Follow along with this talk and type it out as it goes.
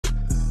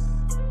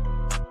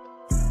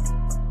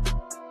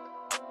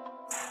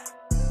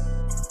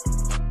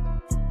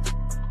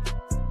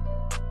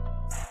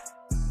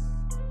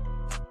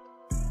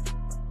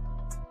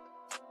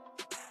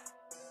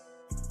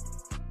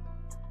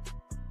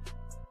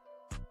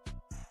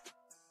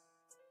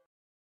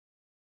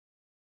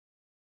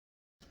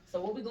So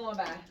what we going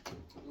by?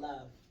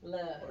 Love.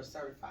 Love. Or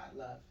certified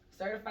love.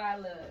 Certified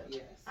love.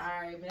 Yes. All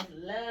right, Miss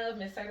Love,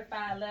 Miss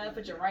Certified Love.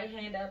 Put your right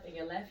hand up and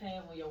your left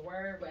hand on your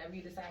word, whatever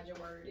you decide your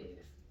word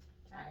is.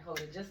 All right, hold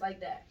it just like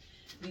that.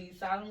 We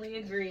solemnly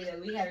agree that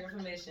we have your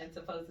permission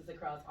to post this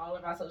across all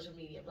of our social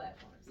media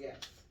platforms. Yes.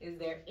 Is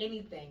there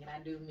anything, and I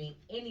do mean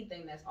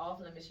anything, that's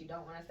off limits you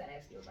don't want us to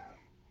ask you about?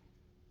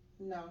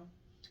 No.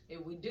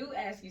 If we do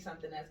ask you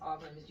something that's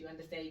off limits, you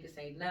understand you can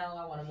say, no,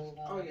 I want to move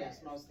on. Oh, yes,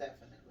 most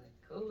definitely.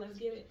 Cool, let's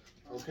get it.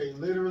 Okay,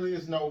 literally,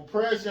 it's no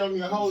pressure. I'm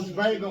your host,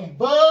 Bangum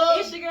Bud.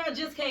 It's your girl,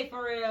 Just K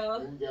for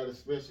real. We got a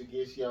special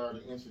guest, y'all,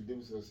 to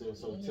introduce herself.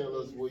 So tell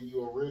us where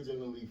you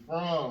originally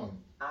from.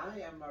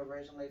 I am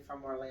originally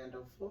from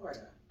Orlando,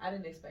 Florida. I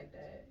didn't expect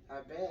that.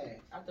 I beg.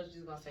 I thought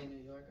you was gonna say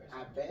New York or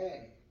I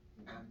something.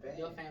 beg.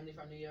 Your family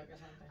from New York or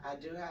something? I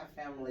do have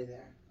family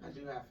there.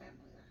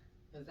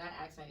 Because that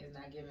accent is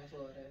not giving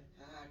Florida.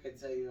 I could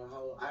tell you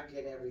I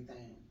get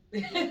everything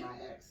with my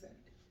accent.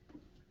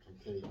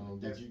 Okay,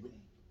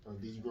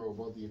 did you grow with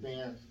both of your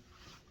parents?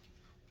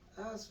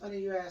 Oh, it's funny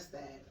you asked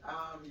that.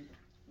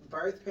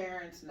 Birth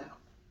parents, no.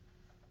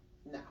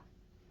 No.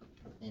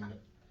 And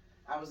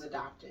I was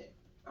adopted.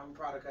 I'm a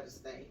product of the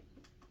state.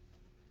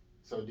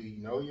 so do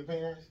you know your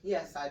parents?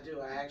 Yes, I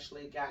do. I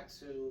actually got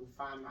to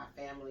find my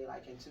family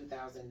like in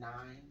 2009.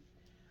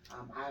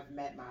 I've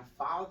met my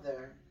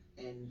father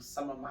and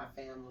some of my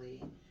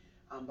family,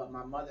 but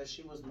my mother,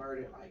 she was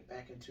murdered like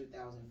back in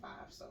 2005.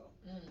 So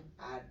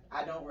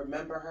I don't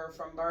remember her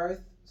from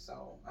birth.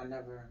 So I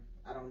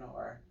don't know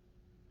her.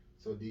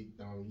 So did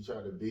you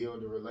try to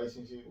build a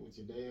relationship with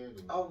your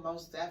dad? Or? Oh,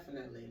 most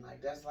definitely.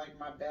 Like that's like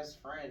my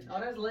best friend. Oh,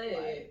 that's lit.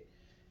 Like,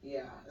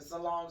 yeah, it's a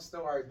long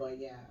story, but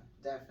yeah,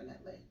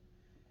 definitely.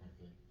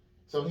 Okay.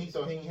 So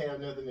he ain't have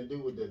nothing to do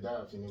with the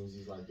adoption. It was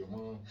just like your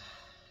mom.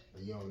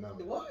 Or you don't know.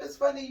 Well, it's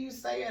funny you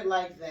say it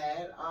like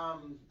that.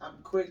 I'm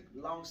quick,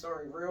 long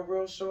story,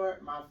 real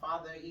short. My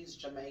father, he's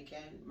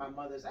Jamaican. My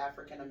mother's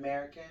African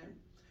American.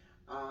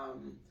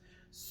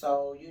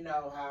 So you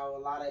know how a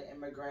lot of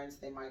immigrants,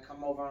 they might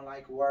come over on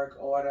like work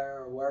order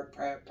or work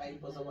prep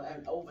papers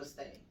and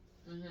overstay.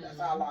 That's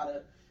how a lot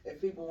of,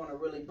 if people want to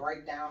really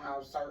break down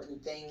how certain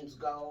things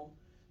go,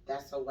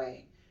 that's a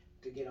way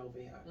to get over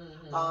here.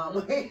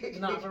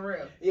 Not for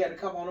real. Yeah, to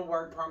come on a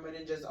work permit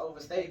and just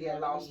overstay,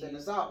 get lost in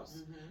the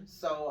sauce.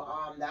 So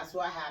that's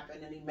what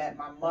happened, and he met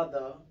my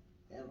mother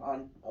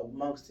on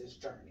amongst his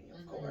journey,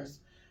 of course,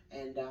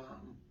 and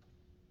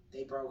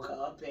they broke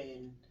up,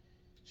 and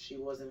she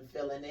wasn't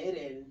feeling it,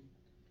 and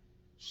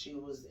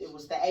it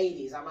was the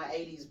 80s. I'm an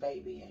 80s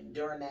baby, and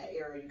during that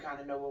era, you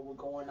kind of know what was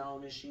going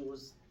on, and she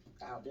was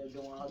out there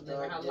doing her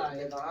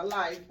living her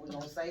life. We're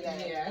gonna say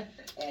that. Yeah.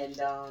 And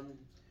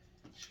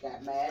she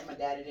got mad. My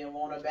daddy didn't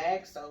want her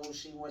back, so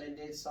she went and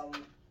did some,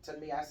 to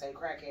me, I say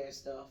crackhead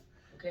stuff.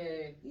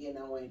 Okay. You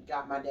know, and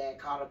got my dad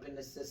caught up in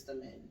the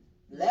system and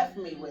left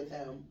me with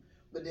him,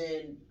 but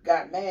then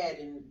got mad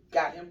and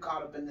got him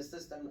caught up in the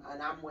system,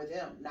 and I'm with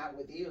him, not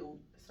with you.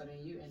 So then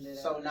you ended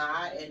up. So now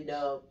I end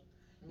up,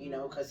 you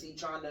know, because he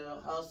trying to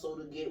hustle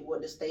to get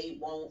what the state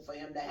want for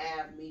him to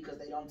have me, because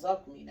they don't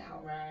tuck me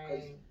now. Right.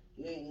 Because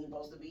you ain't even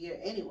supposed to be here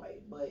anyway.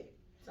 But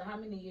so how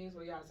many years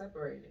were y'all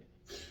separated?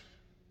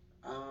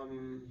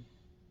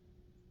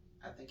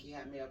 I think he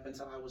had me up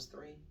until I was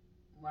 3.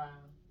 Wow.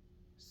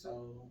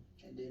 So,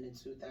 and then in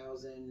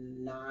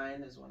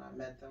 2009 is when I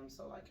met them.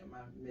 So like in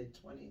my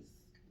mid-20s.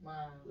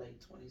 Wow. Late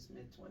 20s,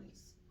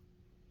 mid-20s.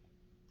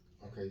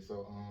 Okay,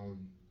 so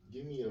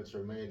give me a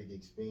traumatic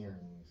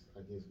experience,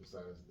 I guess,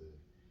 besides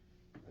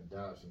the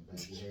adoption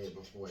thing you had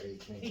before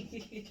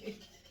 18.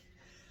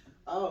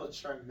 Oh,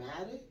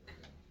 traumatic?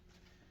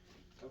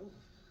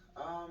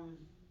 Oh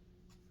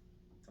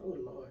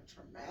Lord,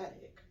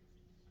 traumatic.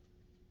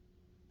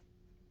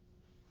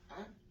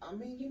 I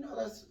mean, you know,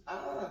 that's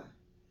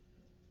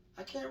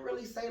I can't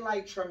really say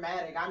like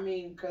traumatic. I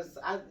mean, cause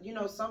you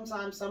know,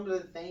 sometimes some of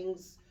the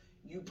things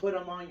you put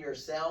them on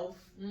yourself.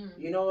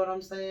 You know what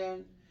I'm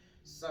saying?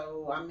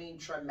 So I mean,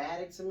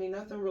 traumatic to me,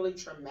 nothing really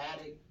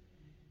traumatic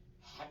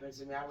happened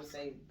to me. I would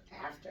say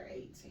after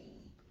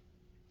 18.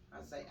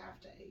 I'd say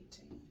after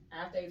 18.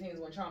 After 18 is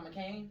when trauma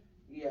came?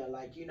 Yeah,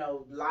 like, you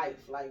know,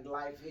 life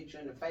hit you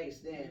in the face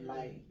then.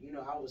 Like, you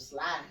know, I was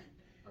sliding.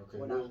 Okay,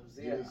 when I was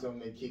give me something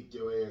that kicked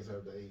your ass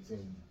after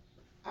 18.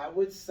 I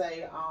would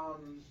say,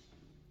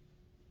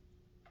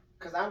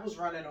 because I was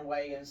running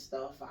away and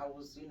stuff. I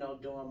was, you know,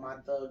 doing my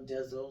thug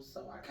dizzle,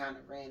 so I kind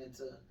of ran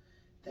into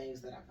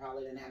things that I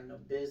probably didn't have no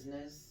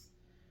business.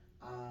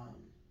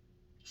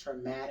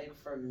 Traumatic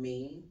for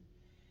me.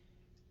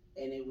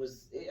 And it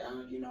was,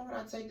 you know what,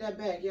 I take that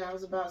back. Yeah, I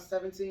was about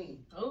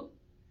 17. Oh.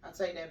 I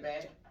take that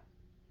back.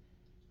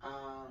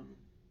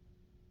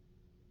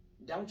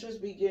 Don't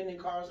just be getting in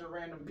cars with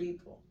random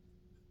people.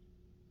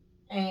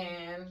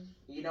 And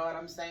you know what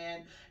I'm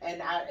saying?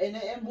 And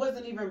it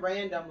wasn't even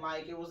random.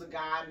 Like, it was a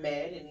guy I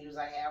met, and he was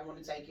like, hey, I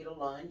want to take you to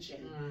lunch.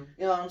 And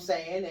you know what I'm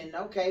saying? And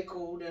okay,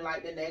 cool. Then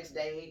like the next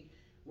day,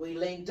 we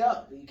linked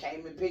up. He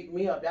came and picked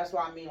me up. That's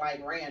why I mean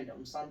like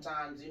random.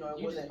 Sometimes, you know, it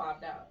you wasn't. just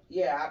popped out.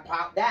 Yeah, I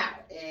popped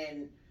out.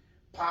 And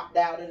popped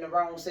out in the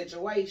wrong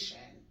situation.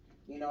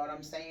 You know what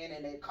I'm saying?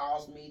 And it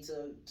caused me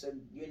to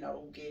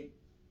get,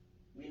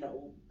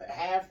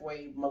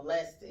 halfway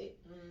molested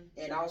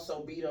and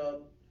also beat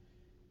up.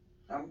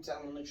 I'm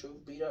telling the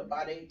truth, beat up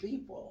by their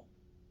people.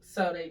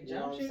 So they You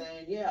know what jumped I'm you?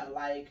 saying? Yeah,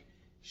 like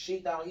she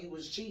thought he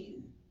was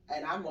cheating,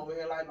 and I'm over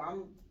here like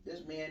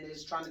this man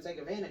is trying to take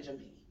advantage of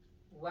me.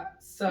 What?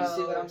 So You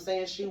see what I'm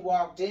saying? She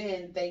walked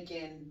in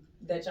thinking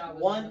that y'all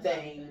was one doing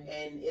thing, something.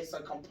 and it's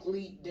a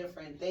complete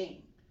different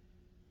thing.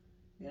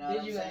 You know Did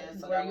what you I'm saying?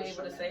 guys- So were that you was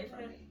able to traumatic say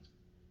for that? me.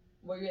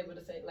 Were you able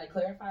to say, like,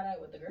 clarify that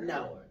with the girl?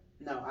 No. Or?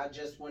 No, I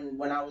just when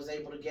I was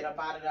able to get up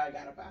out of there, I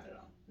got up out of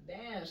there.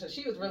 Damn, so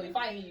she was really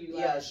fighting you.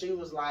 Yeah, she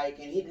was like,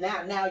 and he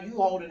now you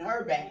holding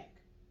her back,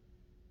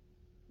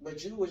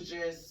 but you was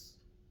just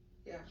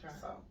Trying.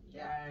 so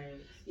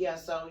Right.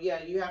 so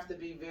you have to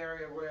be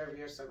very aware of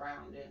your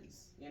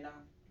surroundings. You know,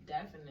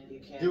 Definitely. you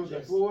can't. It was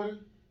in Florida.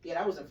 Yeah,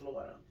 that was in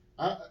Florida.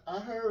 I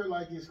heard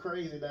like it's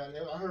crazy down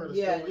there. I heard a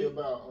Yeah, story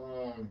about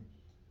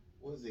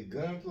was it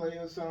Gunplay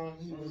or something?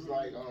 He was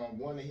like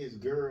one of his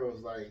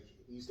girls like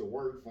used to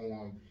work for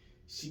him.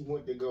 She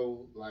went to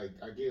go like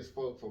I guess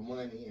fuck for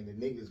money, and the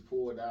niggas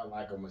pulled out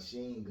like a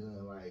machine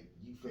gun, like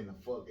you finna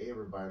fuck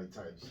everybody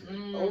type shit.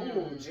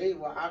 Oh, gee,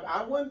 well,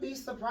 I wouldn't be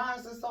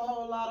surprised. It's a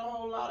whole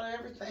lot of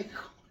everything.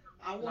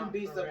 I wouldn't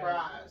be for real.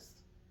 surprised.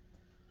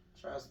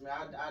 Trust me,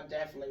 I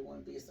definitely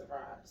wouldn't be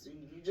surprised.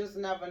 You just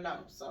never know.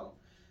 So,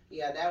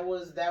 yeah, that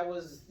was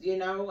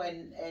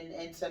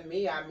and to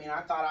me, I mean, I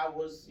thought I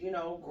was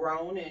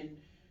grown and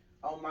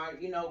on my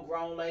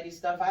grown lady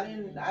stuff. I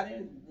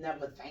didn't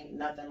never think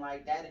nothing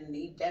like that, and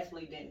he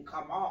definitely didn't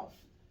come off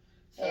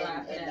So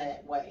after in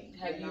that way.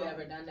 Have you know?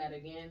 ever done that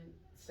again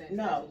since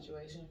No. that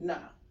situation? No,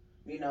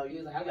 you You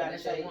was like, I gotta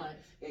that shit take once.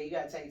 you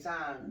gotta take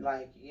time,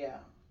 like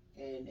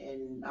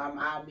and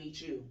I'll meet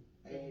you,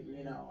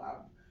 and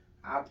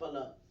I'll pull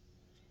up.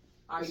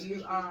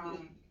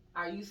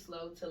 Are you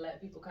slow to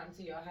let people come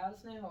to your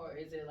house now, or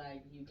is it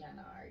like you kind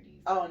of already?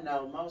 Oh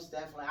no, most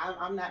definitely.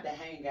 I'm not the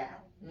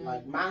hangout.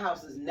 Like my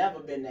house has never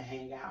been the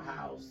hangout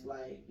house.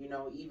 Like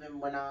even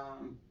when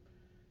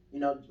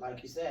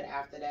like you said,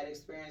 after that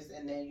experience,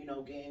 and then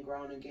getting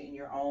grown and getting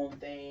your own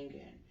thing,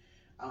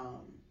 and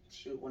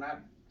when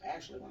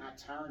I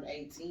turned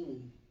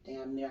 18,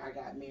 damn near I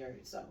got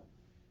married, so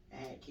I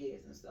had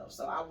kids and stuff.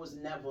 So I was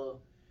never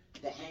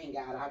the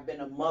hangout. I've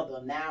been a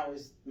mother. Now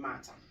is my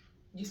time.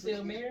 You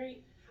still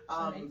married?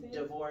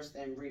 Divorced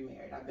and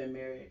remarried. I've been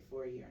married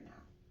for a year now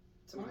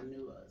to my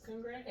new husband.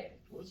 Congrats.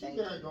 What you Thank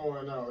got you.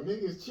 going on?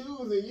 Niggas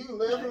choosing you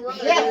left and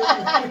right.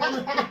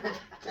 Yeah.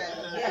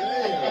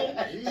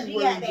 Damn, She you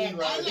got wouldn't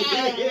be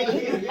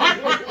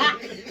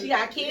that. She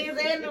got kids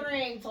in the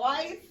ring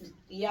twice.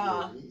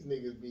 Yeah, these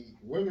niggas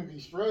women be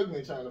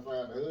struggling trying to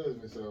find a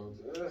husband, so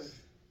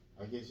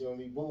I guess you don't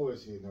be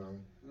bullshit, huh?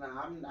 No,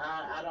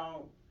 I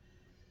don't.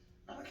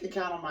 I can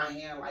count on my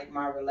hand like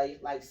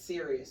my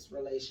serious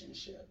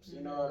relationships.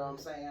 You know what I'm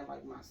saying?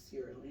 Like my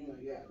serious,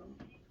 you have them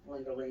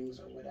flinger rings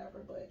or whatever.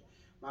 But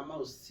my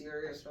most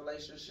serious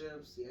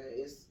relationships,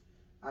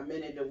 I'm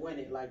in it to win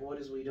it. Like, what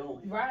is we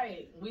doing?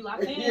 Right, we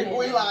locked in.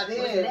 We locked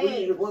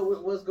in.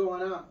 What's What's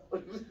going on?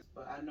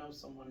 But I know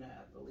someone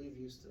that I believe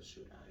used to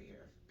shoot out of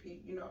here.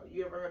 Pete, you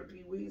ever heard of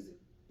Pete Weezy?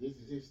 This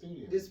is his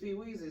studio. This Pete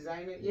Weezy's,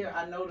 ain't it? Yeah,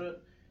 I know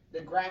the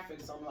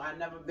graphics on. I've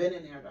never been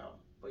in there though.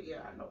 But yeah,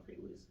 I know Pete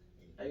Weezy.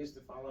 I used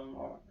to follow him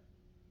hard.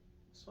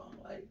 So I'm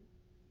like,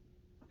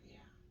 yeah.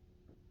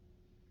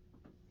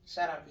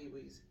 Shout out Pete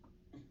Weezy.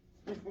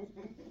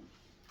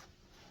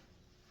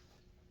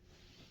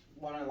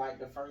 One of like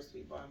the first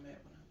people I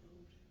met when I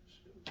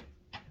moved.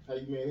 How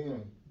you met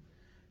him?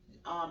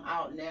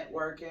 Out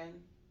networking,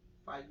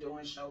 like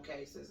doing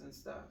showcases and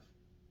stuff.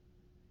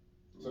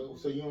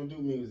 So you don't do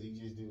music, you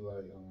just do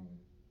like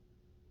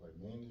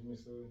management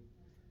stuff?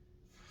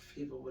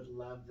 People would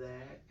love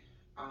that.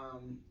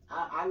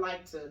 I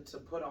like to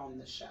put on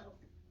the show.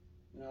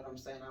 You know what I'm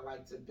saying? I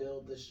like to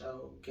build the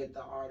show, get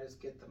the artists,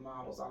 get the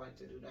models. I like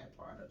to do that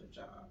part of the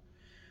job.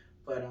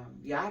 But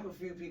I have a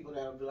few people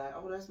that'll be like,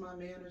 "Oh, that's my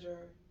manager."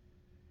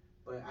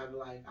 But I'm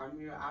like,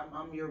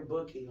 I'm your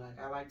bookie. Like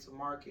I like to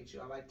market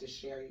you. I like to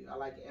share you. I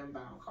like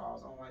inbound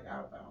calls. I don't like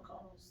outbound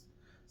calls.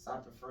 So I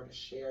prefer to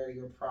share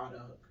your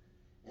product,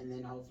 and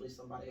then hopefully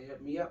somebody will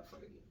hit me up for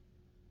you.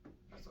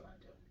 That's what I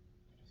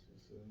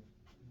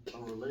do. A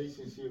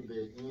relationship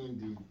that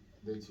ended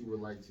that you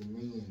would like to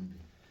mend.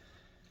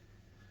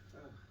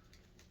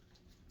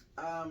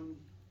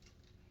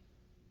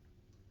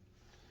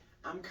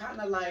 I'm kind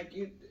of like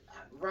you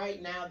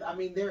right now. I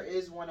mean, there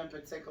is one in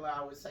particular.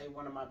 I would say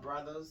one of my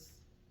brothers,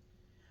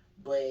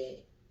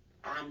 but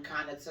I'm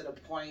kind of to the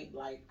point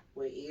like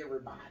with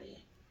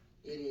everybody.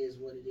 It is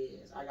what it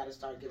is. I got to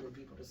start giving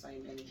people the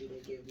same energy they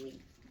give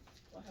me.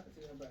 What happened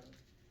to your brother?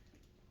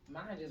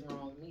 Mine just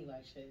wrong with me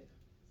like shit.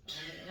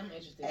 I'm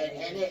interested.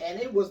 And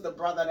it was the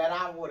brother that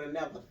I would have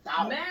never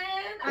thought. Man,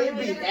 It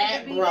be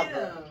that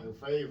brother. Your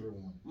favorite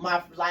one.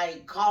 My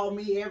like call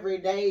me every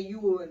day. You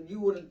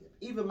would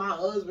even my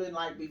husband,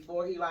 like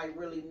before he like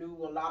really knew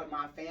a lot of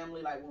my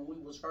family, like when we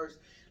was first,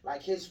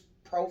 like his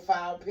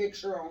profile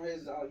picture on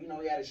his he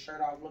had his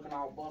shirt off looking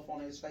all buff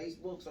on his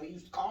Facebook, so he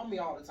used to call me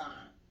all the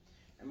time.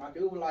 And my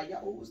dude was like, yo,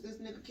 who's this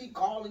nigga keep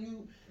calling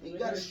you? He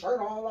got his shirt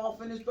all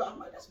off in his I'm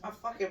like, that's my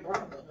fucking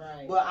brother.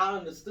 Right. But I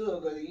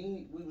understood because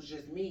we was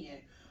just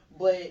meeting.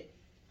 But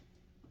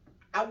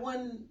I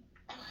wouldn't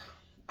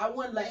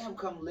let him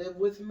come live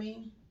with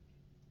me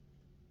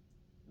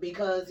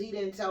because he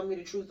didn't tell me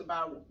the truth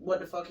about what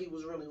the fuck he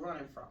was really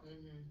running from.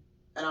 Mm-hmm.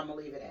 And I'm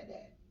gonna leave it at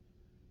that.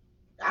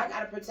 I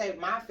gotta protect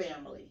my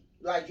family.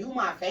 Like, you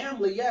my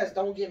family, yes,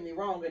 don't get me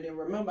wrong. And then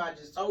remember, I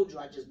just told you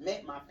I just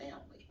met my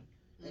family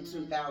in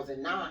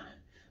 2009.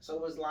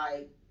 So it's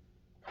like,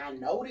 I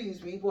know these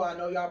people. I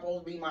know y'all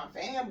supposed to be my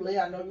family.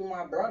 I know you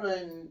my brother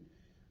and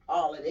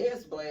all of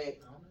this, but I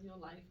don't know your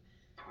life.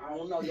 I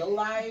don't know your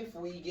life.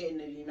 We getting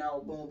it,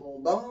 boom,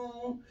 boom,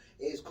 boom.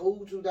 It's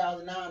cool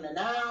 2009 to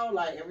now.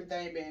 Like,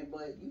 everything been,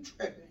 but you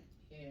tripping.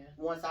 Yeah.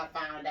 Once I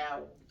found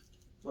out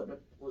what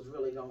was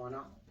really going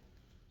on.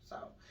 So,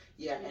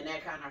 yeah, and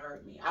that kind of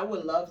hurt me. I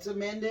would love to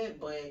mend it,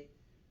 but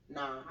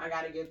nah, I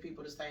got to give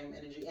people the same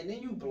energy. And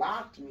then you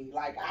blocked me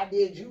like I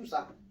did you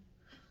something.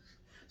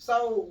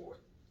 So,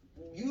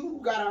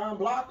 you got to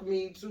unblock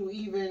me to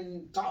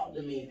even talk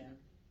to me. Yeah.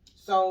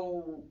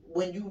 So,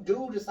 when you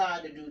do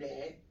decide to do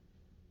that,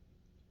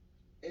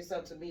 it's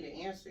up to me to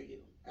answer you.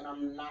 And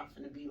I'm not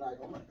going to be like,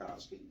 oh my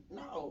gosh,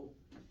 no.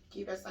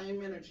 Keep that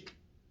same energy.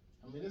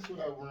 I mean, that's what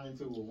I run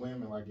into with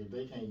women. Like, if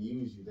they can't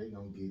use you, they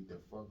gonna get the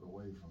fuck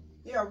away from you.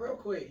 Yeah, real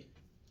quick.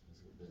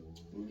 That's what they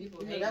will.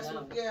 People Yeah, hate that's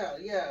love.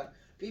 what, yeah.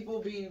 People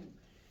be,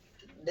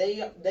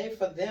 they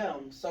for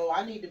them, so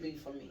I need to be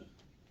for me.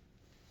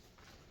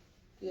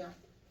 Yeah.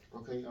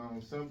 Okay,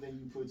 something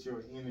you put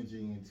your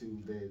energy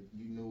into that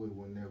you knew it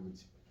would never,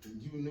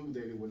 you knew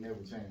that it would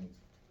never change.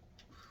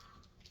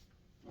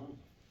 Well,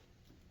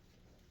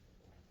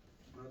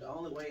 the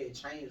only way it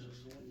changes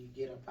is when you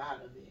get up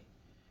out of it.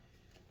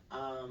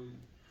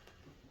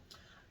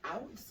 I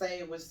would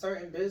say with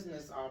certain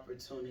business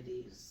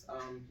opportunities,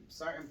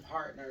 certain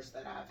partners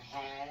that I've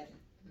had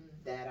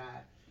that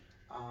I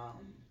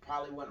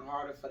probably went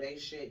harder for their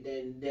shit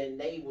than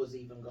they was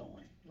even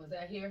going. Was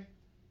that here?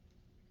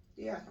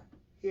 Yeah,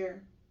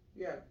 here.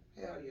 Yeah,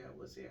 hell yeah, it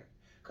was here.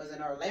 Because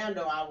in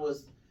Orlando, I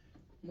was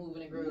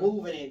Moving and grooving.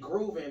 moving and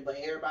grooving, but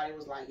everybody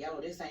was like,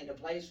 yo, this ain't the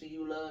place for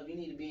you, love. You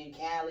need to be in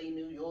Cali,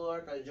 New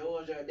York, or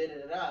Georgia, or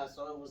da-da-da-da.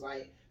 So it was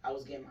like, I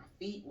was getting my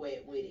feet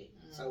wet with it.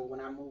 So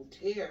when I moved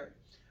here,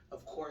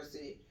 of course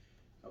you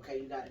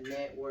got a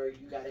network,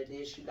 you got a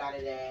this, you got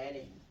a that,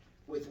 and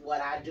with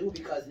what I do,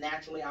 because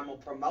naturally I'm a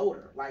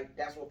promoter. Like,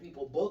 that's what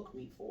people book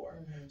me for.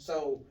 Mm-hmm.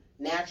 So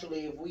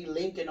naturally, if we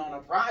linking on a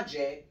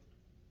project,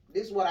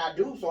 this is what I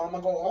do, so I'm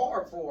gonna go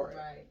hard for it.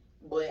 Right.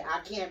 But I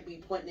can't be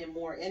putting in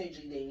more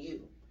energy than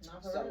you.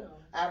 Not for So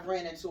real. I've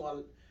ran into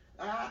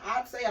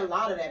I'd say a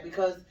lot of that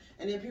because,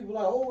 and then people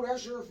are like, oh,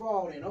 that's your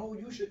fault, and oh,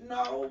 you should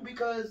know,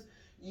 because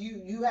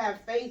you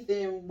have faith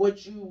in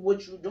what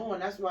you doing.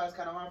 That's why it's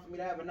kind of hard for me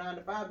to have a 9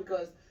 to 5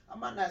 because I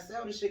might not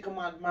sell this shit.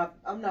 I'm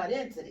not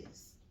into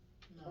this.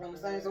 You know what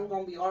I'm saying? So it's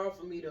gonna be hard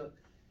for me to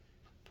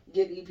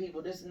get these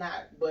people. This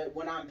not, but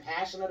when I'm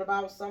passionate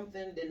about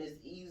something, then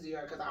it's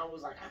easier because I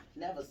was like, I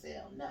never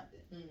sell nothing.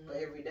 Mm-hmm. But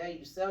every day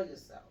you sell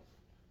yourself.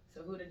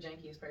 So who the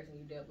jankiest person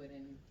you dealt with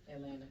in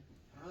Atlanta?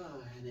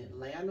 In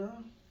Atlanta?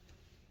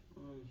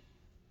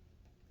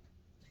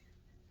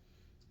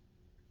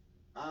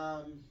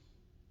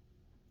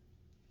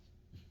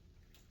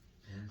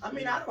 I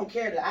mean, I don't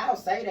care that I'll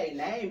say their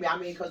name. I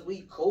mean, cause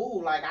we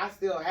cool. Like, I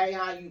still, hey,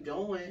 how you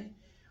doing?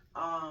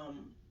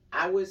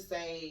 I would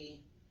say,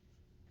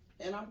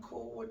 and I'm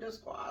cool with the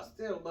squad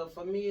still. But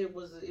for me, it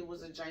was a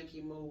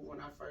janky move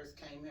when I first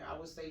came here. I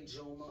would say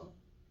Juma.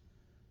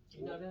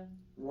 You know them?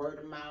 Word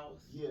of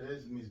mouth. Yeah,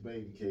 that's Miss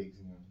Baby Cakes,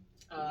 man.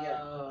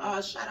 Yeah.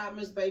 Shout out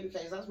Miss Baby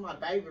Cakes. That's my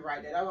baby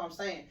right there. That's what I'm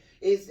saying.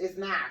 It's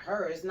not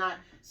her. It's not.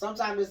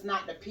 Sometimes it's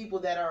not the people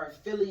that are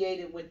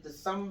affiliated with the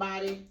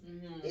somebody.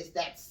 Mm-hmm. It's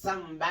that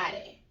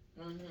somebody.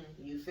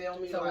 Mm-hmm. You feel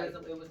me? So like,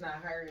 it was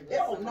not her. It was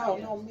no,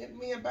 somebody no. else.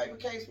 Me and Baby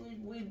Cakes,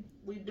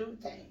 we do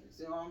things.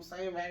 You know what I'm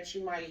saying, man?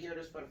 She might hear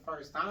this for the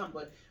first time,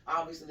 but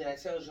obviously that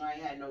tells you I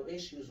ain't had no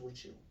issues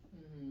with you.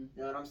 Mm-hmm.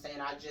 You know what I'm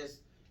saying?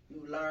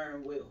 You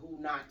learn with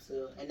who not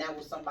to, and that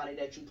was somebody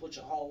that you put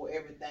your whole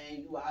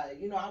everything. I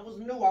was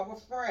new, I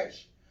was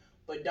fresh,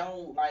 but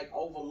don't like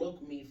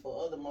overlook me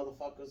for other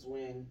motherfuckers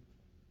when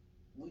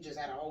we just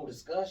had a whole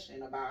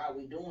discussion about how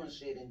we doing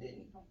shit and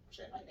then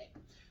shit like that.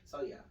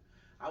 So yeah,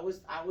 I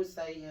would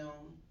say him.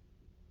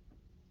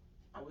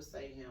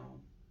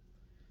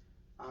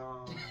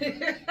 Not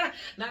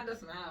the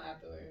smile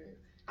afterwards.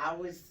 I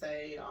would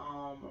say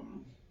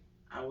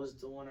I was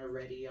doing a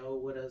radio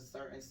with a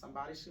certain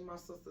somebody. She my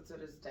sister to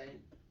this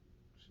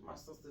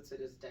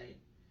day.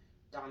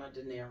 Donna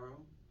De Niro.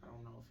 I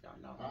don't know if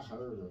y'all know. I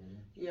heard of him.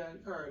 Yeah, you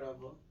heard of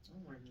her.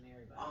 I'm working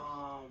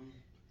everybody.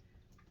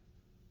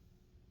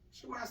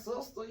 She my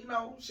sister, you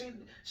know.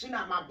 She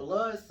not my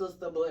blood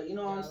sister, but you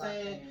know what I'm Y'all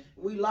saying. locked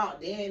in. We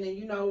locked in, and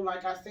you know,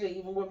 like I said,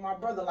 even with my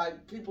brother,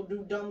 like people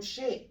do dumb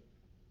shit.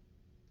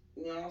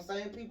 You know what I'm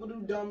saying? People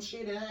do dumb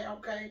shit, and hey,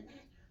 okay,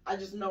 I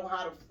just know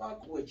how to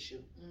fuck with you.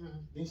 Mm-hmm.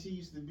 Then she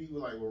used to be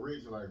like with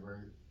Rich Life, right?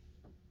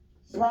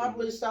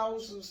 Probably so.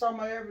 Some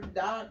of every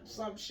died.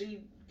 Some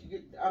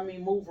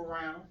move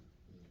around.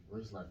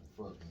 Rich Life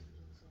fuck me.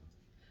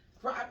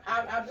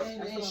 And That's the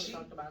one she, who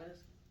talked about us.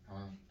 Huh?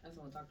 That's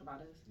the one who talked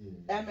about us. Yeah.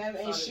 and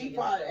Sorry she to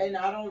probably, get and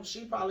I don't,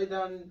 she probably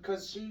done,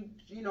 cause she,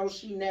 you know,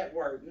 she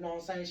network. You know what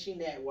I'm saying? She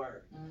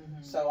network.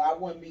 Mm-hmm. So I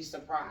wouldn't be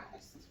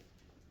surprised.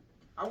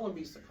 I wouldn't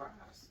be surprised.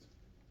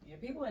 Yeah,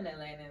 people in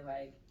Atlanta,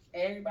 like,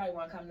 everybody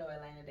want to come to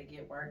Atlanta to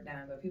get work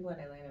done, but people in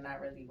Atlanta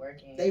not really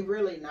working. They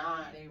really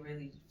not. They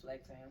really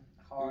flexing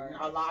hard.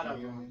 A lot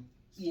of them.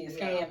 Yeah, Yeah.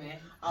 scamming.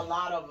 A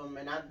lot of them,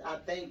 and I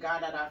thank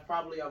God that I've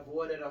probably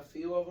avoided a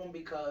few of them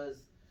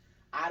because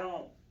I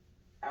don't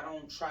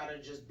try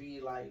to just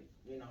be like,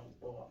 you know,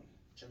 or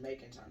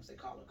Jamaican terms they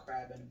call it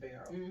crab in a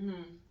barrel.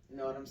 Mm-hmm. You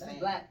know what I'm That's saying?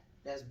 black.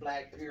 That's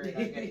black, period.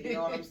 I guess, you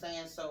know what I'm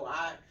saying? So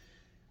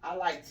I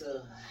like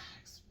to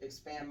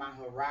expand my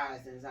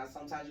horizons. Now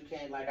sometimes you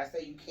can't, like I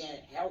say, you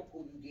can't help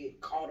who you get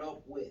caught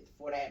up with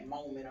for that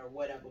moment or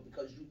whatever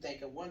because you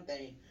think of one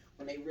thing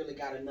when they really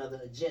got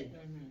another agenda.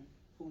 Mm-hmm.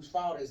 Whose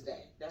fault is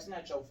that? That's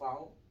not your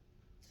fault.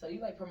 So you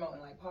like promoting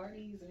like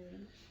parties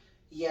and?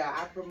 Yeah,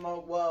 I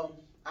promote. Well,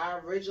 I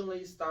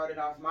originally started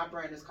off. My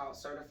brand is called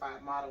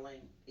Certified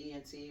Modeling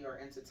ENT or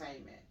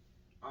Entertainment.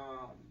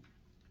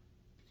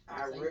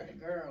 So you got the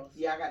girls.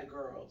 Yeah, I got the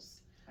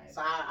girls. Right.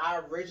 So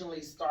I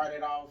originally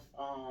started off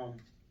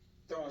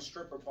throwing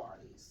stripper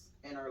parties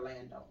in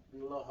Orlando, a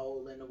little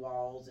hole in the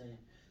walls and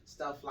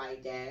stuff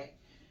like that.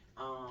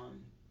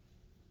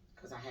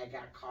 Because I had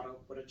got caught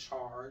up with a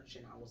charge,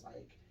 and I was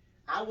like,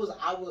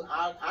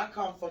 I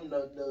come from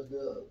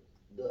the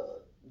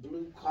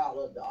blue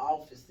collar, the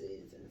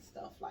offices and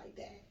stuff like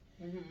that.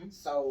 Mm-hmm.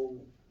 So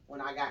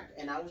when I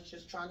was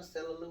just trying to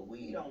sell a little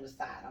weed on the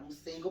side. I'm a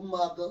single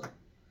mother.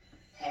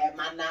 Had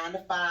my 9 to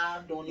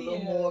 5, doing a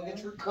little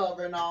mortgage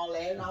recovery and all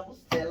that, and I was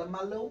selling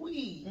my little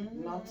weed. Mm-hmm.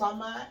 You know what I'm talking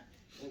about?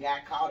 And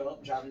got caught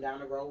up driving down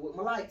the road with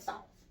my lights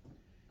off.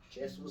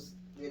 Just was,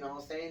 you know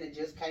what I'm saying? It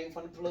just came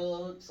from the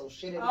plug, so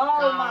shit in the Oh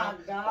car. my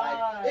God.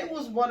 Like, it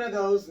was one of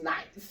those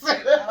nights.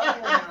 Oh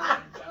my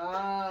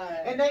God.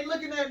 And they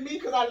looking at me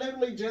because I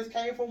literally just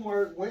came from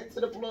work, went to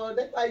the plug.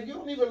 They like, you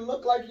don't even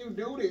look like you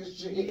do this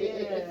shit.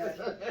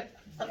 Yeah.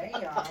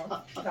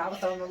 Damn. So I was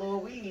selling a little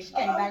weed. She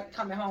came back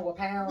coming home with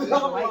pounds.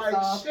 I'm Lights like,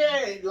 off.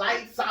 shit,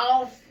 lights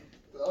off.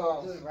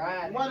 Just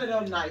riding. One of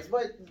them nights.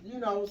 But, you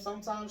know,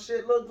 sometimes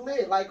shit look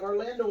lit. Like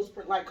Orlando's,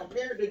 like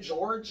compared to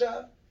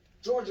Georgia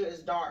is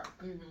dark.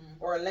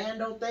 Mm-hmm.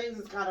 Orlando things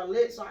is kind of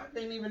lit, so I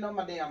didn't even know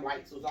my damn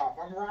lights was off.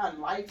 I'm riding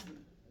lights,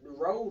 the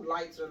road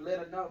lights are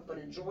lit enough, but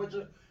in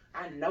Georgia,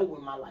 I know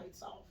when my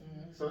lights off.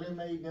 Mm-hmm. So they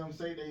made them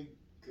say they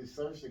could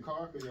search the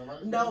car because your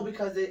lights. No,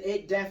 because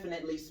it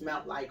definitely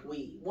smelled like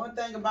weed. One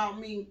thing about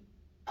me,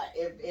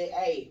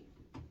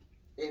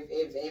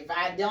 if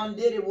I done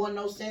did it, wasn't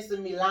no sense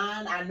in me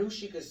lying. I knew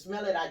she could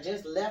smell it. I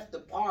just left the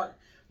park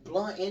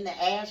blunt in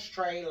the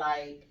ashtray,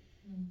 like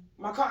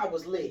my car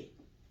was lit.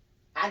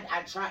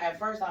 I tried at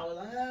first. I was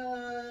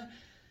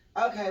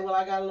like, okay, well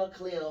I got a little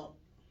clear.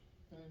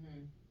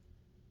 Mm-hmm.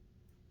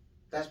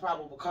 That's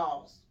probable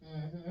cause.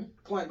 Mm-hmm.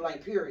 Point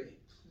blank. Period.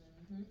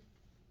 Mm-hmm.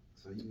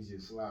 So you was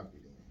just sloppy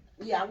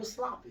then. Yeah, I was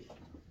sloppy.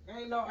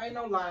 Ain't no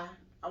lie.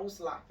 I was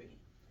sloppy.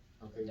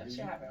 Okay. That do shit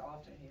you- happen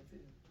often here too.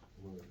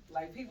 What?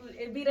 Like people,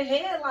 it be the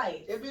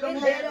headlights. It be them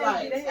dead ass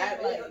headlights. Be the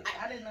headlights.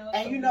 I didn't know.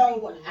 And so you many know,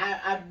 people.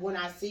 I when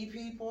I see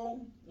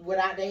people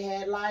without their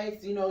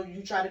headlights, you know,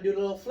 you try to do the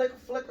little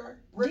flicker.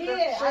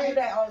 Yeah, I do shit.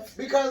 that all the time.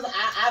 Because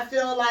I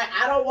feel like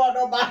I don't want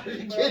nobody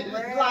to get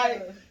For real.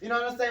 like, you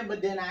know what I'm saying?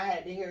 But then I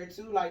had to hear it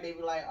too, like they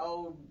be like,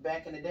 oh,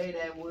 back in the day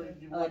that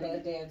would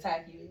They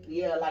attack you.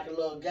 yeah, like a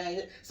little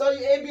gang. So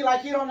it'd be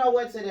like you don't know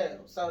what to do.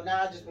 So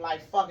now I just be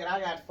like, fuck it, I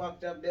got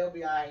fucked up. They'll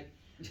be alright.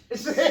 They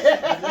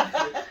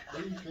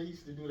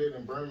used to do that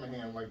in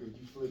Birmingham, like if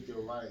you flipped your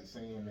light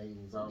saying they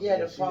was out Yeah,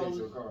 there, the shoot at police-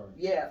 your car.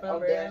 Yeah, For oh,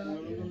 real? that. In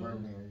mhm.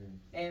 Birmingham,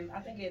 And I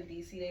think in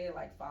DC they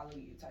like follow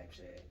you type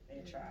shit.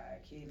 They try to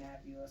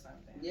kidnap you or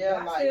something. Yeah,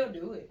 But I like- still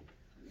do it.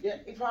 Yeah,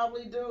 they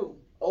probably do.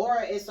 Or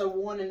it's a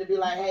warning to be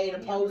like, hey, the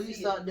Yeah, police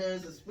see it. up there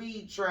is a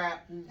speed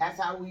trap. Mhm. That's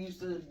how we used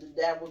to,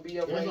 that would be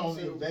a way That's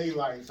only to. if they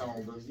lights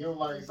on, but if your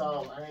lights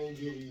off, I ain't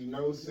giving you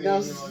no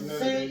signal No, or none of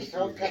that see? shit.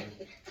 Okay.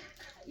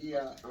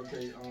 Yeah.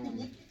 Okay,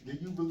 do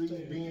you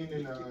believe being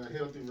in a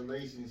healthy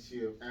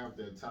relationship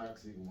after a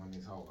toxic one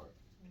is hard?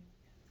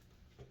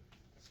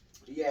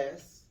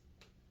 Yes.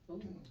 Ooh,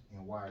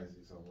 And why is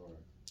it so hard?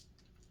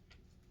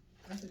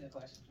 that's a good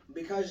question.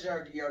 Because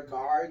your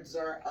guards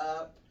are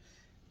up.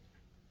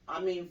 I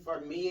mean, for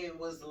me, it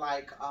was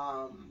like,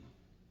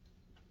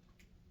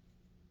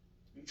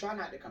 you try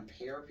not to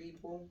compare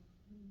people.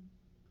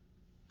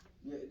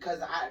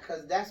 cause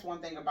that's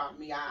one thing about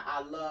me.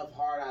 I love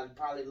hard. I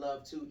probably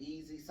love too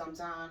easy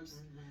sometimes.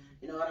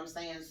 You know what I'm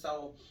saying?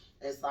 So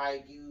it's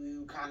like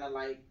you kind of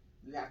like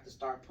you have to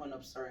start putting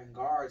up certain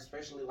guards,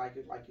 especially like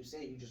you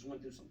said, you just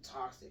went through some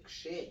toxic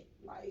shit.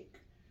 Like,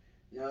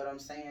 you know what I'm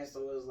saying?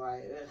 So it's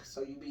like,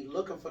 so you be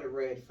looking for the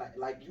red flag.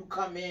 Like you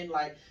come in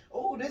like,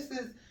 oh, this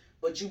is,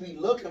 but you be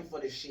looking for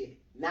the shit,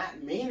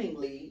 not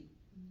meaningly.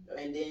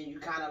 And then you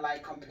kind of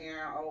like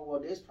comparing, oh well,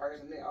 this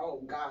person,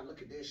 oh God,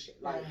 look at this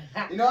shit, like,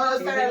 you know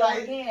what I'm saying,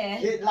 like,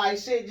 it, like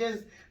shit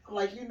just,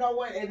 like, you know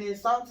what? And then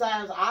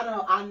sometimes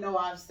I know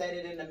I've said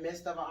it in the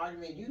midst of an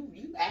argument.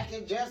 You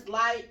acting just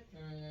like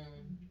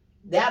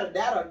that'll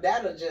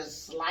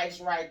just slice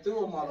right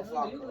through a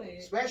motherfucker,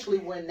 especially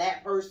when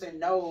that person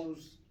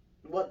knows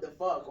what the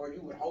fuck, or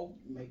you would hope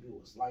maybe it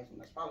was slicing.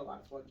 That's probably why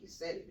the fuck you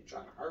said it, to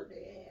try to hurt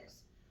their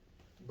ass.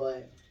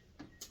 But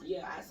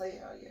yeah, I say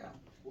hell yeah.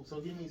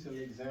 So give me some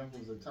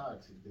examples of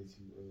toxic that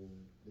you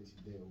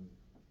dealt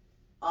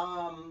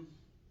with.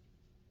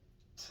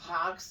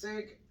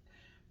 Toxic,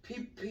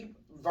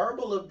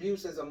 verbal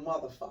abuse is a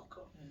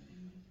motherfucker.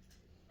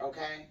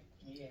 Okay.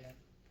 Yeah.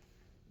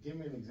 Give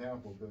me an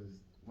example, because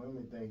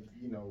women think,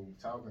 you know,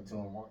 talking to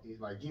them,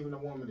 like giving a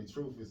woman the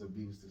truth is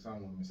abuse to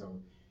some women. So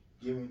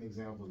give me an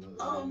example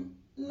of.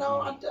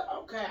 No,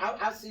 okay,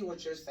 I see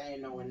what you're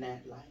saying, knowing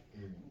that, like,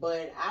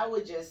 but I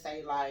would just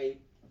say like,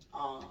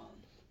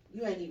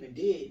 you ain't even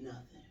did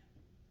nothing.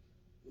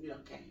 You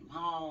done came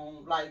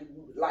home, like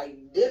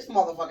this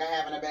motherfucker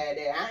having a bad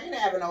day. I ain't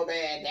having no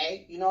bad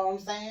day. You know what I'm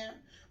saying?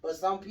 But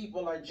some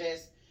people are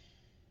just,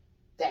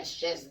 that's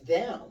just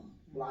them.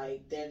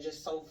 Like, they're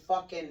just so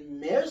fucking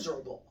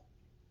miserable.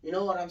 You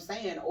know what I'm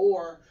saying?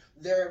 Or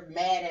they're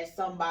mad at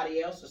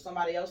somebody else, or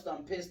somebody else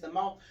done pissed them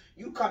off.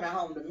 You coming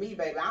home to me,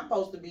 baby. I'm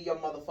supposed to be your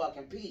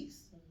motherfucking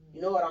peace.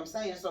 You know what I'm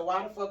saying? So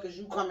why the fuck is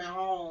you coming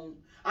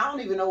home? I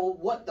don't even know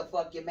what the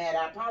fuck you're mad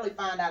at. I probably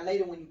find out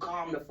later when you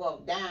calm the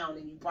fuck down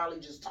and you probably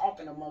just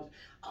talking amongst,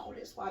 oh,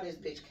 that's why this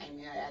bitch came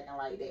here acting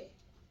like that.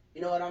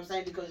 You know what I'm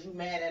saying? Because you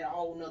mad at a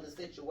whole nother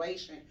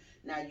situation.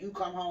 Now you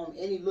come home,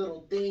 any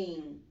little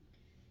thing,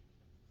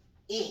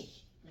 and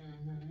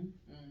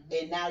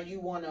now you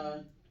want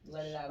to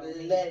let it out.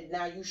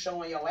 Now you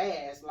showing your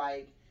ass,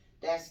 like,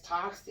 that's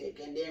toxic.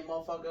 And then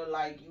motherfucker,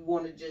 like, you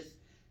want to just,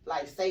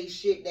 like, say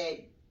shit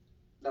that,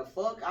 the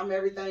fuck, I'm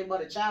everything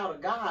but a child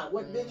of God.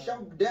 What bitch, your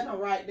dinner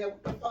right there?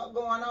 What the fuck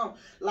going on?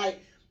 Like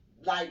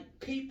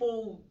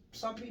people,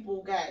 some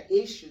people got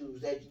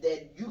issues that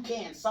you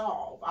can't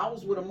solve. I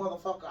was with a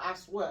motherfucker, I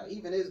swear,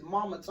 even his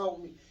mama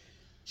told me,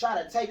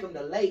 try to take him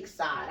to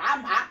Lakeside.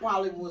 I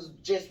probably was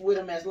just with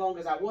him as long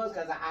as I was,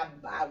 because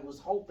I was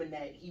hoping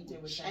that he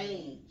would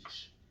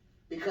change.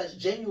 Because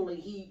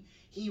genuinely,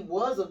 he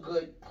was a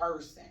good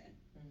person.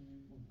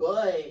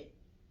 But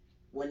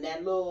when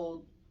that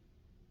little,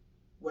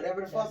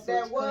 whatever the fuck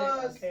that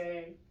was,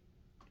 okay,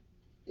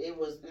 it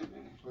was.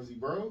 Was he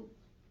broke?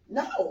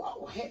 No,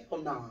 oh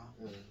hell no.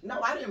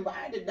 No, I didn't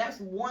buy it.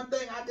 That's one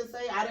thing I could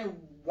say I didn't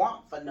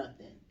want for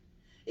nothing.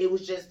 It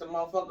was just the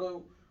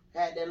motherfucker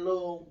had that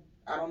little,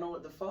 I don't know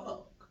what the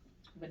fuck.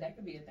 But that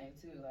could be a thing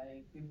too.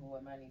 Like, people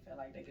with money feel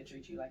like they could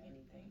treat you like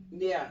anything.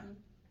 Yeah.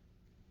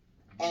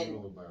 I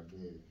know about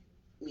that.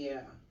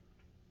 Yeah.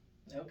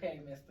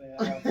 Okay, mister,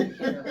 I'll take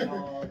care of it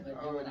all,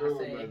 but do what I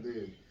say. About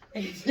that.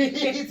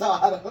 He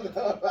thought I don't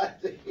know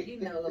about that. He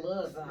know a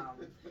little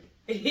something.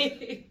 Okay, this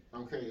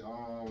would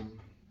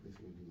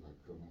be like,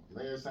 come on.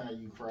 Last time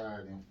you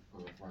cried in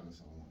front of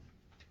someone.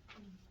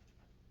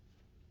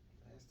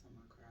 Last time I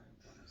cried in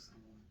front of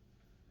someone.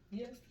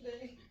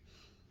 Yesterday.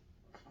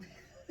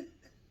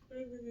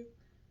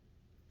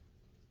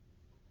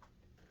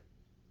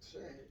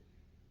 Shit.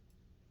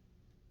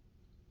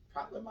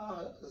 Probably my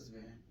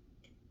husband.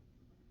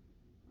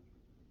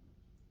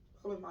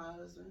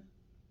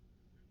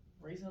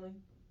 Recently?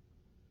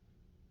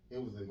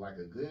 It was like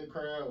a good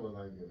cry, or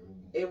like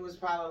a... It was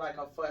probably like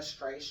a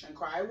frustration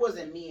cry. It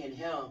wasn't me and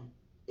him.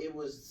 It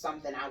was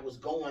something I was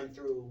going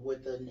through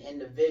with an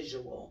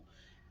individual.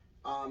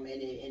 And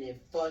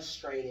it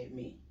frustrated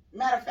me.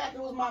 Matter of fact,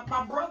 it was my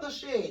brother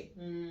shit.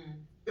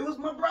 It was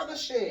my brother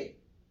shit.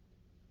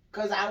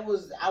 Cause I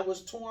was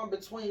torn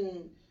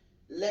between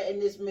letting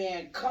this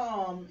man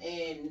come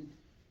and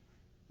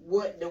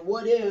what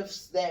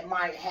ifs that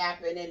might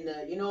happen in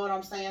the, you know what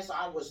I'm saying? So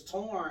I was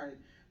torn.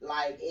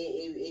 Like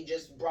it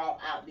just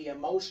brought out the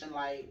emotion.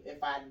 Like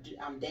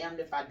I'm damned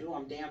if I do,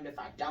 I'm damned if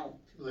I don't.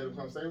 Let him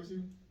come stay with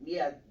you?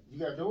 Yeah. You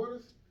got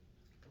daughters?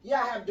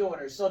 Yeah, I have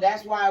daughters, so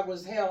that's why it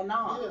was hell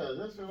no. Yeah,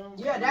 that's what I'm.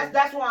 Yeah,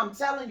 that's what I'm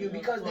telling you,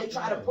 because they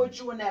try to put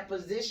you in that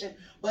position,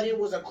 but it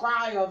was a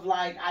cry of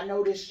like, I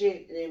know this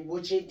shit, and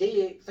which it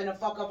did, finna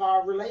fuck up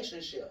our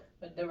relationship.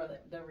 But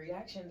the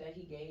reaction that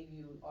he gave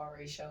you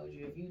already showed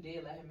you, if you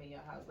did let him in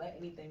your house, let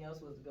anything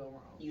else was go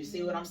wrong. You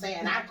see what I'm saying?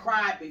 And I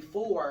cried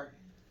before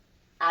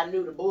I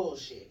knew the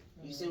bullshit.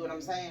 You see what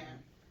I'm saying?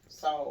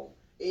 So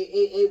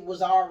it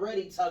was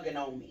already tugging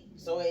on me.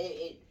 So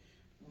it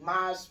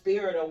my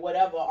spirit or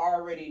whatever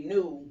already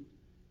knew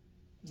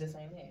this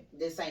ain't it.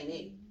 This ain't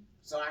it.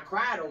 So I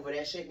cried over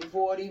that shit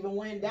before it even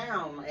went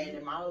down. And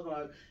then my husband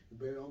like,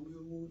 babe, I'm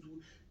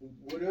here,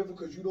 whatever,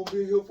 because you don't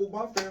be here for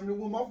my family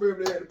when my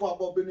family had to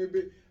pop up in there.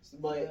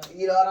 But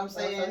you know what I'm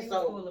saying? He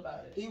was cool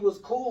about it. He was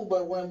cool,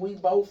 but when we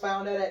both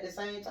found out at the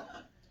same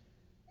time,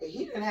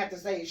 he didn't have to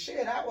say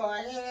shit. I was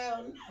like,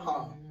 hell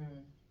no.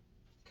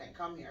 Can't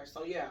come here.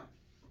 So yeah.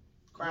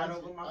 Cried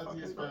over my fucking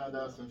I just found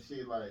out some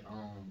shit like,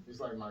 it's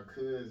like my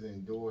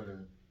cousin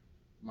daughter,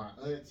 my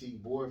auntie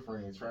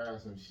boyfriend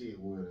tried some shit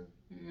with her.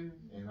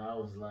 And I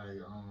was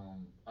like,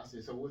 I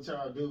said, so what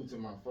y'all do to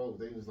my folks?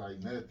 They was like,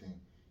 nothing.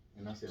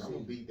 And I said, I'm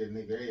gonna beat that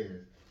nigga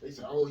ass. They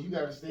said, oh, you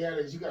gotta stay out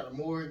of this, you got a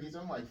mortgage.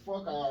 I'm like,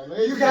 fuck all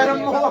that. You got a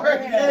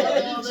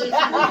mortgage.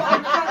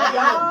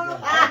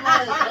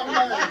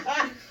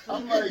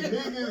 I'm like,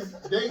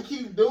 niggas, they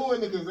keep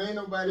doing it because ain't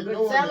nobody doing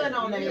it.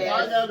 On if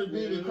I gotta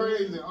be the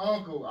crazy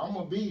uncle, I'm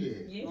gonna be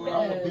there. Yeah.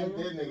 I'm gonna beat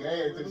that nigga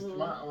ass.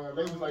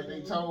 They was like,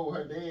 they told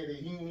her dad that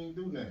he didn't even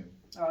do nothing.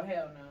 Oh,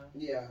 hell no.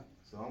 Yeah.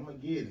 So I'm gonna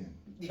get him.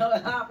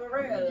 For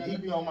real. He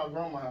be on my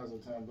grandma's house all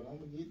the time, but I'm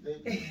gonna get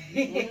that.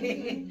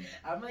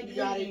 I'm gonna You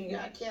get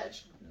gotta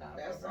catch. Nah,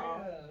 That's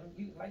all.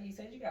 You, like you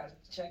said, you gotta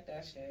check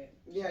that shit.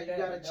 Yeah, you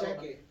gotta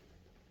check it.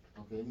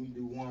 Okay, let me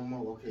do one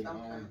more. Okay,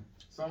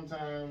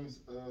 sometimes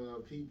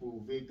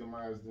people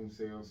victimize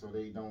themselves so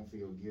they don't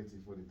feel guilty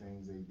for the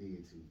things they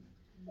did to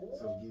you.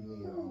 So give me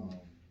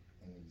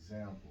an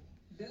example.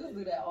 Dudes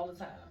do that all the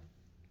time.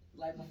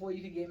 Like before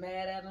you can get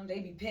mad at them, they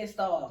be pissed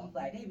off.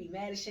 Like they be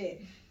mad as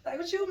shit. Like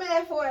what you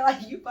mad for?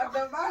 Like you fucked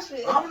up my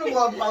shit. I'm the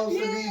one supposed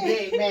to be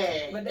big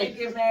mad. But they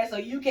get mad so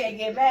you can't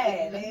get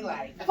mad. They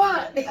like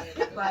fuck.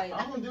 Like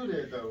I'm gonna do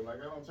that though. Like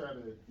I don't try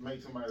to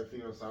make somebody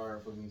feel sorry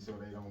for me so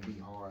they don't be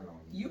hard on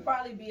me. You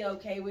probably be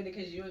okay with it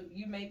because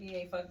you maybe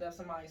ain't fucked up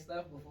somebody's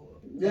stuff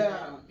before.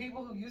 Yeah.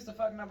 People who used to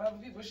fucking up other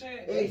people's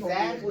shit.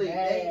 Exactly.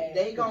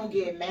 They gonna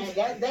get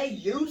mad. They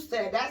used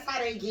to. That's how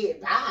they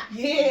get by.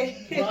 Yeah.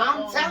 Well,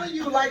 I'm telling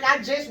you, like I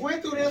just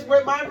went through this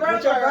with my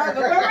brother.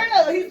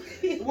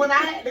 When I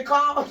had to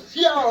call,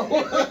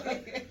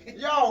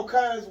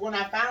 cause when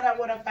I found out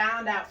what I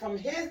found out from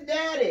his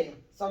daddy,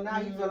 so now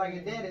you feel like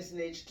your daddy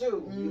snitched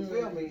too. You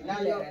feel me? Now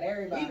he bad at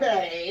everybody. He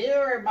bad at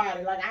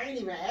everybody. Like I ain't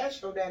even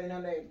asked your daddy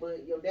none of that,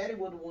 but your daddy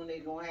was the one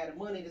that gonna have the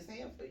money to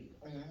send for you.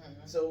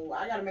 So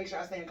I gotta make sure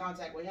I stay in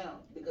contact with him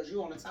because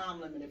you on a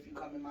time limit if you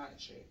come in my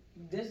shit.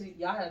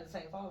 Y'all had the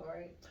same father,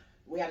 right?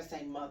 We had the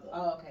same mother.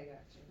 Oh, okay,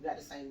 gotcha. We got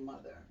the same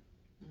mother.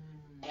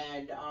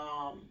 And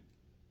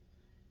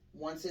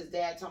once his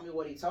dad told me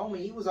what he told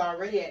me, he was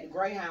already at the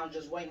Greyhound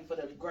just waiting for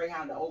the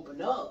Greyhound to open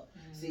up,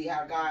 see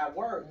how God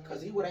worked, because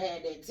he would have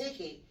had that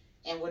ticket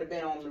and would have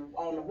been on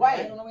the way.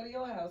 Right on the way to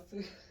your house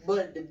too.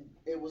 But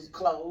it was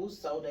closed,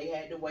 so they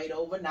had to wait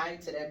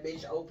overnight till that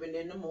bitch opened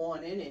in the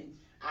morning, and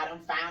I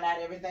done found out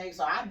everything,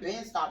 so I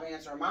been stopped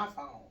answering my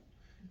phone.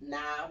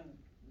 Now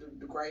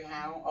the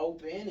Greyhound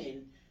open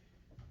and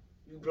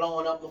you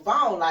blowing up my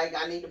phone like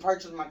I need to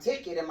purchase my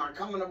ticket. Am I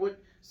coming up with?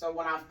 So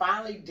when I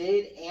finally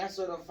did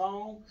answer the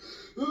phone,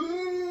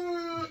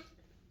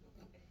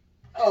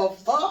 oh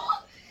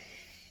fuck!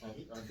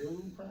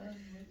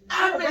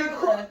 I've been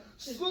crying.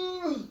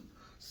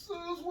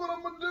 Sus, what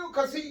I'm gonna do?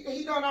 Cause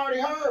he done already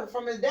heard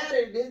from his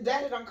daddy. His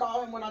daddy done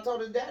called him when I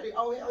told his daddy,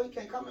 oh hell, he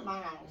can't come in my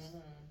house.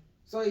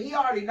 So he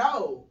already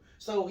know.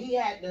 So he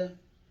had to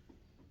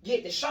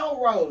get the show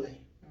rolling.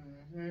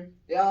 You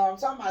know what I'm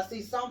talking about?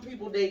 See, some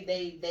people they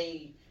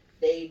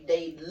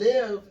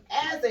live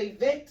as a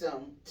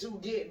victim to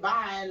get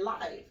by in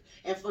life.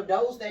 And for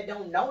those that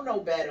don't know no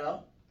better,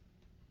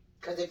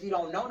 because if you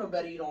don't know no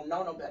better, you don't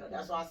know no better.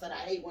 That's why I said I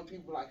hate when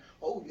people like,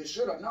 oh, you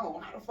should have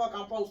known. How the fuck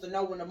I'm supposed to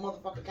know when the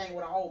motherfucker came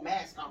with a whole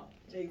mask on?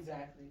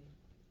 Exactly.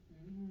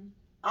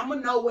 I'm going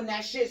to know when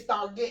that shit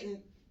start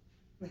getting...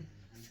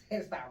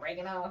 It start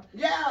raking off.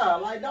 Yeah,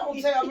 like don't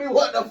tell me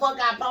what the fuck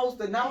I supposed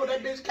to know.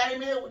 That bitch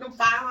came in with them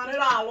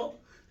 $500.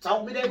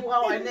 Told me they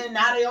were, and then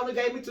now they only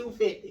gave me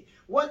 $250.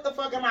 What the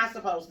fuck am I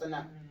supposed to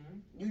know?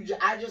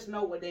 I just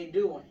know what they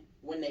doing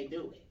when they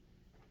do it.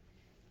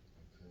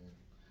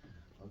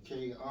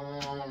 Okay.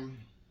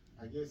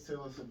 I guess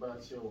tell us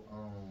about your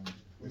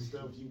the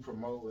stuff you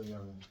promote and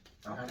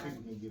how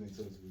people can get in touch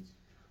with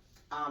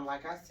you.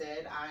 Like I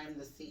said, I am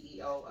the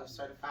CEO of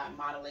Certified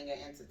Modeling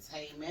and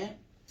Entertainment.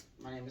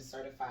 My name is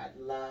Certified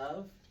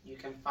Love. You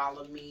can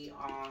follow me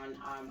on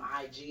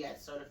IG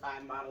at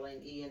Certified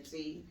Modeling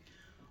ENT.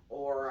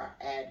 Or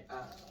at, I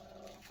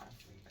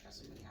got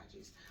so many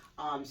IGs,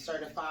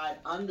 certified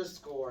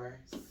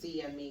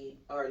 _CME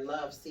or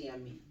love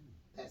CME.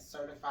 That's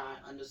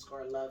certified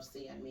 _ love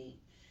CME.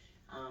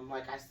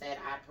 Like I said,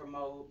 I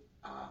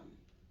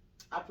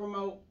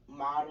promote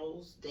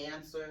models,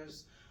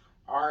 dancers,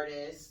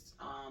 artists,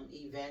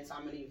 events.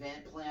 I'm an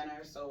event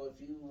planner. So if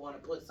you want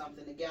to put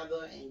something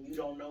together and you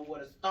don't know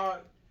where to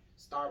start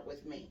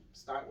with me.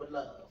 Start with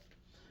love.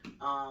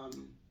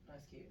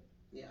 That's cute.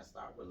 Yeah,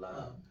 start with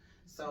love.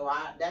 So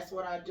that's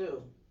what I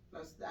do.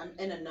 I'm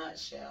in a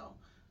nutshell.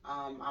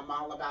 I'm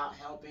all about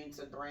helping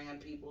to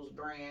brand people's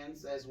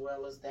brands as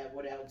well as that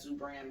would help to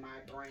brand my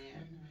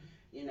brand.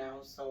 You know,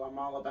 so I'm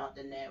all about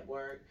the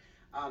network.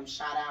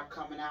 Shout out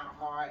Coming Out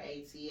Hard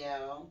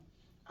ATL.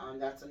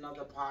 That's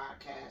another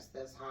podcast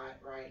that's hot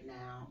right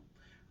now.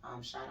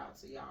 Shout out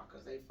to y'all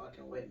because they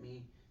fucking with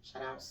me.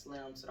 Shout out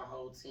Slim to the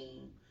whole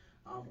team.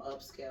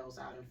 Upscales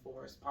out in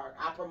Forest Park.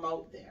 I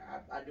promote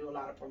there. I do a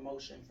lot of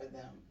promotion for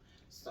them.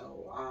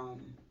 So,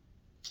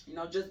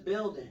 just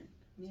building.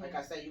 Yeah. Like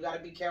I said, you got to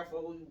be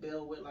careful who you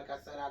build with. Like I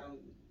said, I don't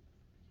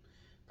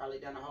probably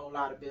done a whole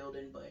lot of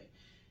building, but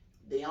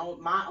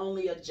my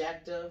only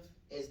objective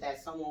is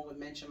that someone would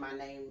mention my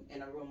name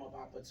in a room of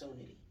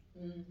opportunity.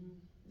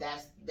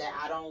 That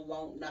I don't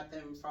want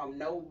nothing from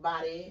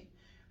nobody.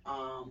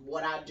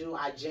 What I do,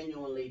 I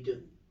genuinely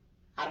do.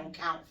 I don't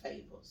count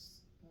favors.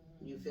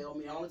 You feel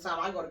me? The only time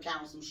I go to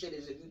count some shit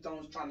is if you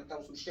trying to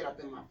throw some shit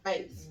up in my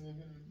face.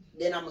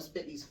 Then I'm gonna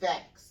spit these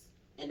facts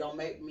and don't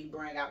make me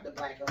bring out the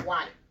black and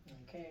white.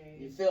 Okay.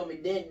 You feel me?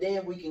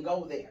 Then we can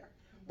go there.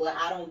 But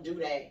I don't do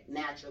that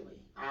naturally.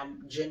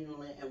 I'm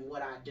genuine in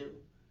what I do.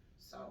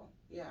 So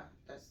yeah.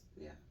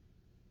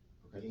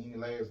 Okay, any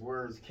last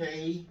words,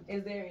 Kay?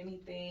 Is there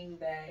anything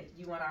that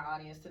you want our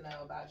audience to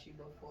know about you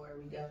before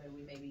we go that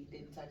we maybe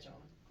didn't touch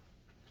on?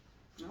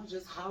 No,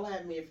 just holler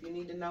at me if you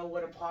need to know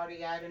where to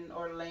party at in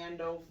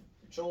Orlando,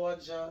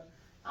 Georgia.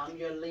 I'm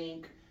your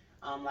link.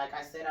 Like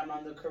I said, I'm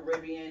on the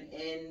Caribbean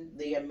and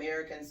the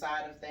American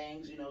side of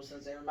things,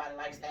 since everybody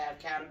likes to have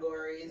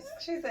categories.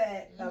 She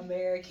said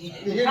American.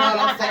 You know what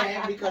I'm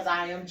saying? Because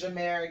I am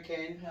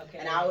Jamaican. Okay.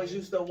 And I always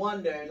used to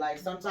wonder, like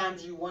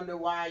sometimes you wonder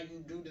why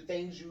you do the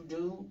things you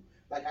do.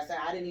 Like I said,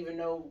 I didn't even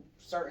know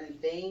certain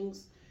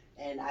things.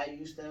 And I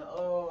used to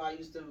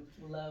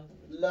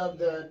love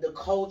the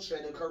culture,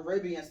 the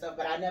Caribbean stuff,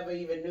 but I never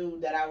even knew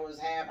that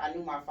I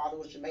knew my father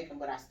was Jamaican,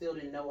 but I still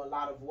didn't know a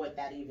lot of what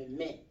that even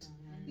meant.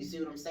 You see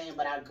what I'm saying?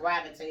 But I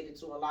gravitated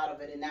to a lot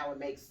of it, and now it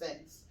makes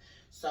sense.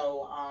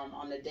 So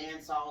on the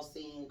dance hall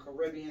scene,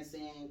 Caribbean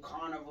scene,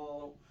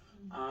 carnival,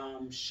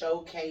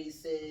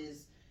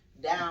 showcases,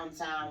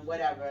 downtown,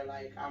 whatever,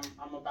 like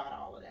I'm about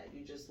all of that.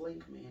 You just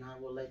link me, and I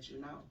will let you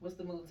know. What's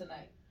the move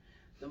tonight?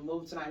 The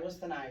move tonight, what's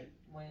tonight?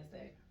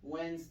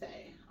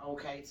 Wednesday.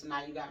 Okay,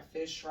 tonight you got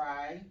Fish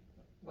Fry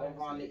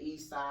over on the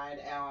east side,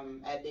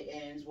 at the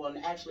ends. Well,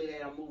 actually they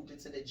done moved it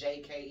to the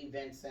JK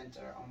Event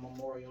Center on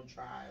Memorial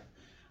Drive.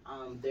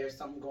 There's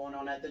something going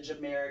on at the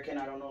Jamaican.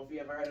 I don't know if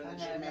you ever heard of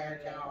the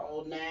Jamaican or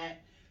Old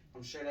Nat.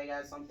 I'm sure they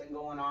got something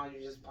going on.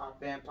 You just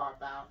pop in,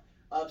 pop out.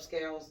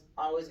 Upscales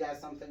always got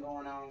something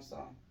going on.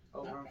 So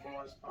over in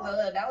Forest Park.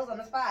 Look, that was on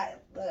the spot.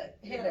 Look,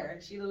 hit her.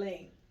 She the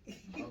link.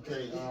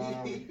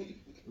 Okay.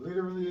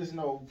 Literally, it's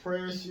no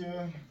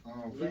pressure.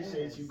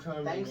 Appreciate you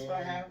coming. Thanks for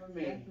having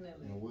me.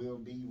 Definitely. And we'll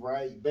be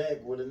right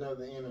back with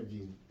another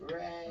interview.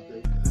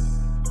 Right. Okay.